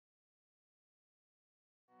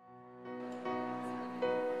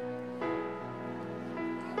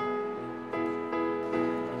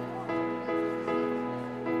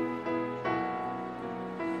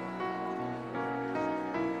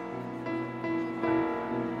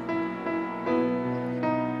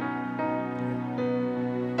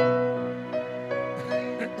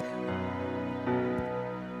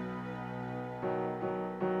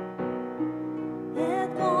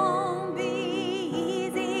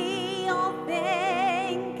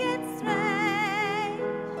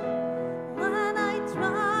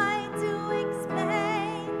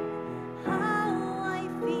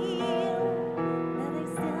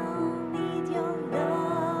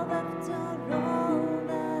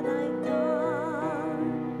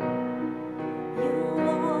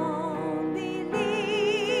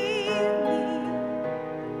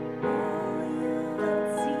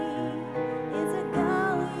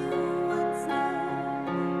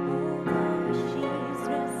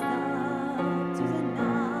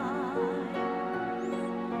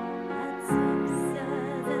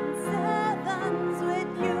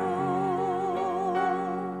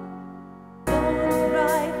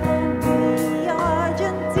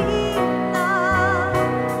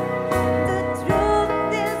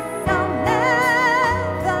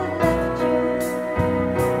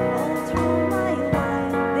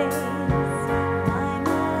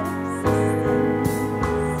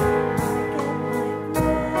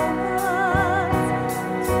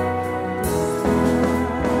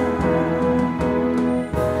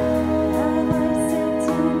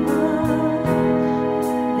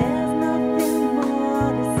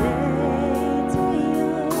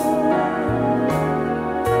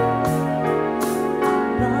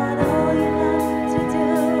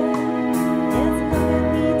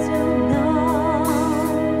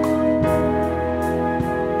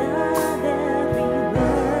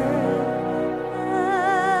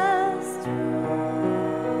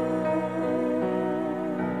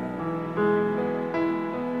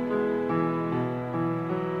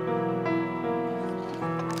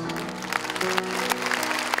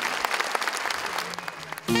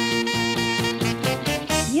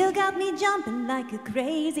jumping like a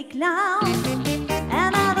crazy clown,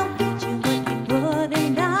 and I don't get you what you're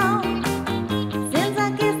putting down. Since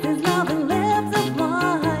I kissed his loving lips of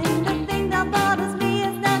wine, the thing that bothers me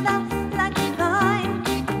is that I like to find.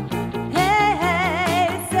 Hey,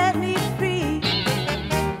 hey, set me free.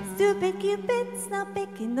 Stupid Cupid, stop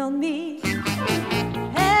picking on me.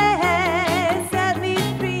 Hey, hey, set me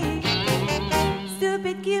free.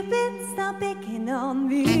 Stupid Cupid, stop picking on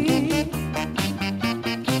me.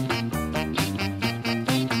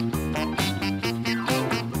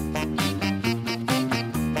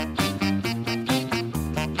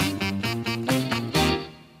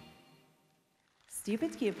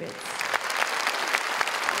 Stupid Cupids.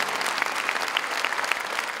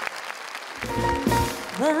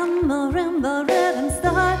 When marimba rhythm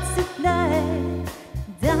starts to play,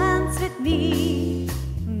 dance with me,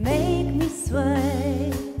 make me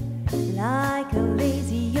sway, like a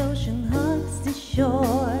lazy ocean hugs the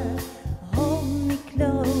shore. Hold me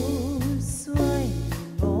close, sway me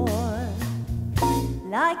more,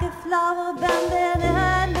 like a flower bending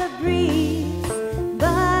in the breeze.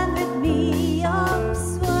 Bend with me, oh,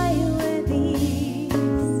 sway with ease.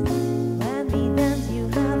 When we dance, you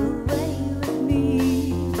have a way with me.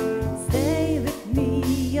 Stay with me,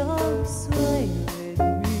 oh, sway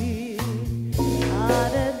with me.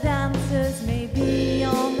 Other dancers may be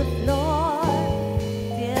on the floor,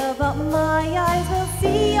 dear, but my eyes will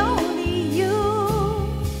see only you.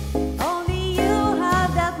 Only you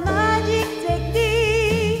have that magic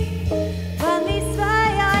technique. When we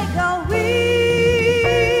sway, I go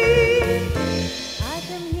weak. I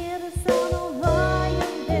can hear the sound of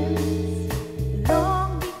violins long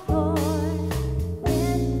before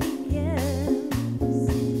it begins.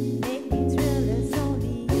 Make me thrill as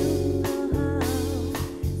only you know how.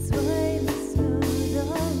 Sway me smooth,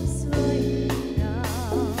 oh, sway me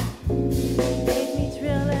now. Make me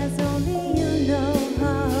thrill as only you know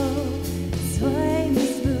how. Sway me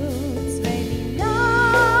smooth, sway me now.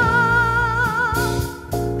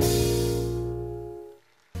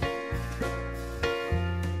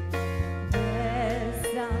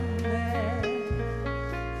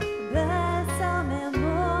 Bésame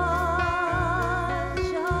mucho.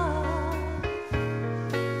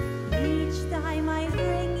 Each time I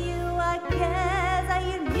bring you a kiss, I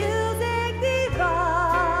hear music divine.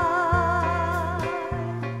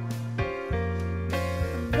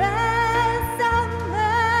 Bésame,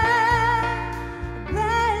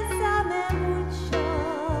 bésame mucho.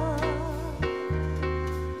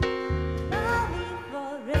 Love me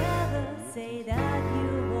forever, say that.